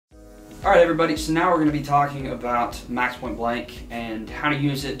Alright everybody, so now we're going to be talking about max point blank and how to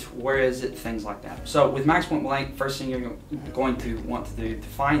use it, where is it, things like that. So with max point blank, first thing you're going to want to do to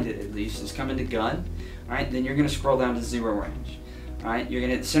find it at least is come into gun. Alright, then you're going to scroll down to zero range. Alright, you're going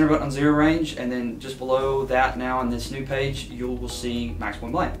to hit the center button on zero range, and then just below that now on this new page you will see max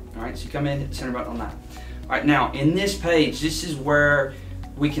point blank. Alright, so you come in, hit the center button on that. Alright, now in this page, this is where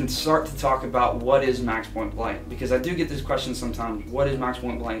we can start to talk about what is max point blank, because I do get this question sometimes, what is max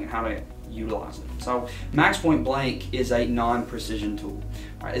point blank and how to utilize it. So max point blank is a non-precision tool.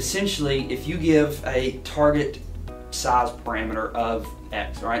 Right, essentially, if you give a target size parameter of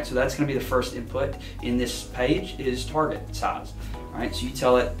X, right, so that's going to be the first input in this page is target size. Right, so you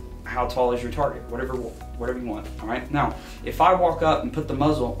tell it how tall is your target, whatever you want. All right, now if I walk up and put the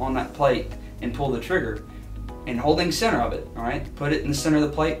muzzle on that plate and pull the trigger, and holding center of it, all right, put it in the center of the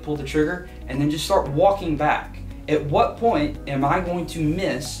plate, pull the trigger, and then just start walking back. At what point am I going to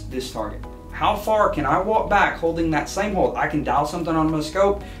miss this target? How far can I walk back holding that same hold? I can dial something on my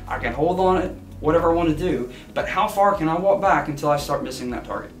scope, I can hold on it, whatever I want to do, but how far can I walk back until I start missing that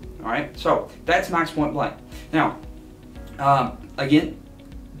target? All right, so that's max point blank. Now, again,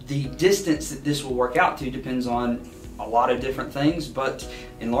 the distance that this will work out to depends on a lot of different things, but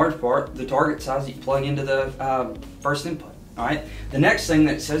in large part, the target size that you plug into the first input. All right. The next thing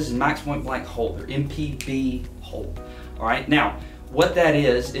that it says is max point blank hold, or MPB hold. All right. Now, what that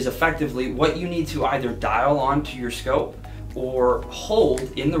is effectively what you need to either dial onto your scope or hold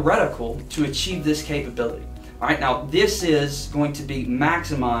in the reticle to achieve this capability. All right. Now, this is going to be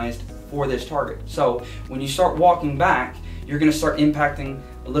maximized for this target. So when you start walking back, you're going to start impacting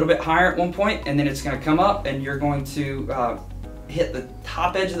a little bit higher at one point, and then it's going to come up and you're going to hit the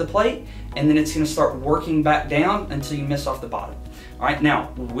top edge of the plate, and then it's going to start working back down until you miss off the bottom. All right,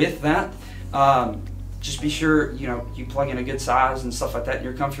 now with that, just be sure you plug in a good size and stuff like that and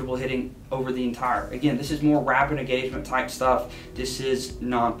you're comfortable hitting over the entire. Again, this is more rapid engagement type stuff. This is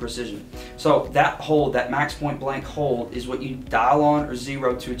non-precision. So that hold, that max point blank hold, is what you dial on or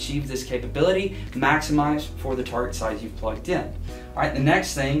zero to achieve this capability, maximize for the target size you've plugged in. All right, the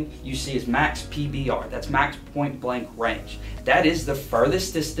next thing you see is max PBR. That's max point blank range. That is the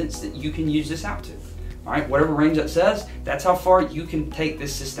furthest distance that you can use this out to. All right, whatever range that says, that's how far you can take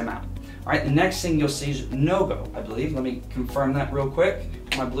this system out. All right, the next thing you'll see is no-go, I believe. Let me confirm that real quick.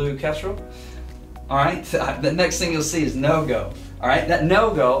 My blue Kestrel. All right, the next thing you'll see is no-go. All right, that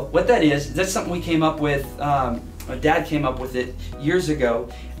no-go, what that is, that's something we came up with, my dad came up with it years ago.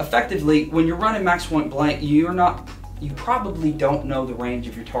 Effectively, when you're running max point blank, you probably don't know the range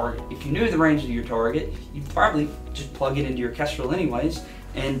of your target. If you knew the range of your target, you'd probably just plug it into your Kestrel anyways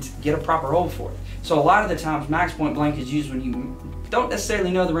and get a proper hold for it. So a lot of the times max point blank is used when you don't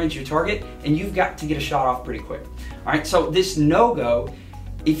necessarily know the range of your target and you've got to get a shot off pretty quick. All right, so this no-go,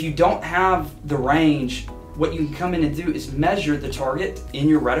 if you don't have the range, what you can come in and do is measure the target in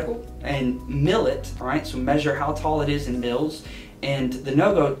your reticle and mill it, all right? So measure how tall it is in mils, and the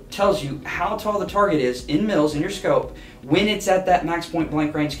no-go tells you how tall the target is in mils in your scope when it's at that max point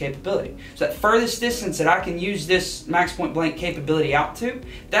blank range capability. So that furthest distance that I can use this max point blank capability out to,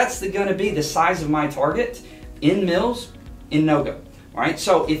 that's gonna be the size of my target in mils in no-go. All right,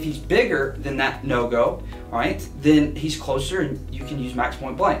 so if he's bigger than that no-go, all right, then he's closer and you can use max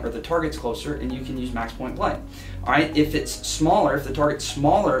point blank, or the target's closer and you can use max point blank. All right, if it's smaller, if the target's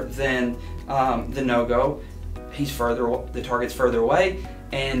smaller than the no-go, the target's further away,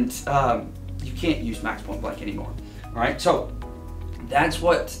 and you can't use max point blank anymore. All right, so that's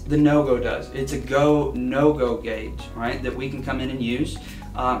what the no-go does. It's a go, no-go gauge, right, that we can come in and use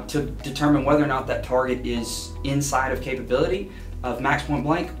to determine whether or not that target is inside of capability of max point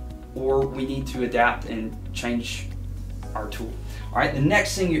blank, or we need to adapt and change our tool. All right, the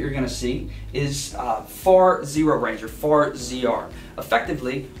next thing you're going to see is far zero range, or far ZR.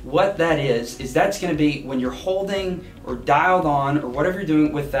 Effectively, what that is that's going to be when you're holding or dialed on or whatever you're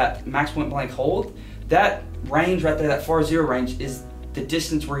doing with that max point blank hold, that range right there, that far zero range, is the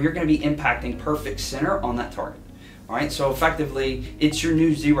distance where you're going to be impacting perfect center on that target. All right, so effectively, it's your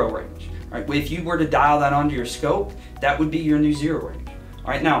new zero range. All right, if you were to dial that onto your scope, that would be your new zero range. All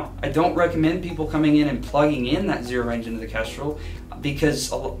right, now, I don't recommend people coming in and plugging in that zero range into the Kestrel,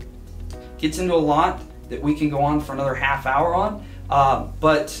 because it gets into a lot that we can go on for another half hour on,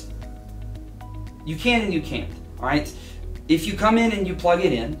 but you can and you can't. All right, if you come in and you plug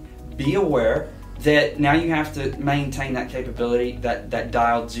it in, be aware that now you have to maintain that capability, that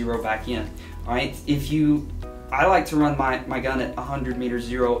dialed zero back in. All right, I like to run my gun at 100 meter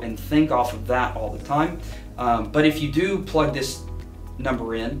zero and think off of that all the time, but if you do plug this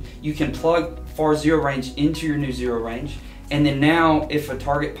number in, you can plug far zero range into your new zero range, and then now if a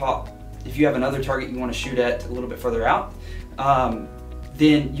target If you have another target you want to shoot at a little bit further out,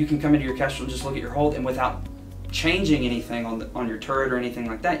 then you can come into your Kestrel and just look at your hold, and without changing anything on your turret or anything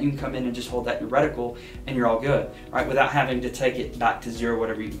like that, you can come in and just hold that in your reticle and you're all good, right? Without having to take it back to zero,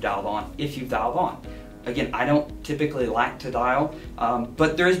 whatever you've dialed on, if you've dialed on. Again, I don't typically like to dial,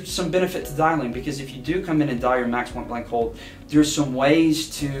 but there is some benefit to dialing, because if you do come in and dial your max point blank hold, there's some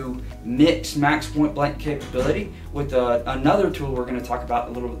ways to mix max point blank capability with another tool we're going to talk about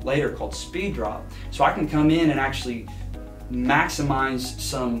a little bit later called speed drop. So I can come in and actually maximize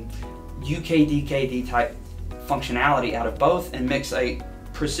some UKDKD type functionality out of both and mix a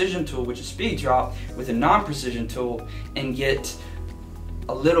precision tool, which is speed drop, with a non-precision tool and get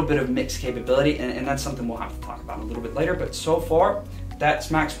a little bit of mixed capability, and that's something we'll have to talk about a little bit later. But so far, that's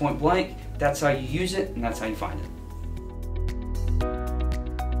max point blank, that's how you use it, and that's how you find it.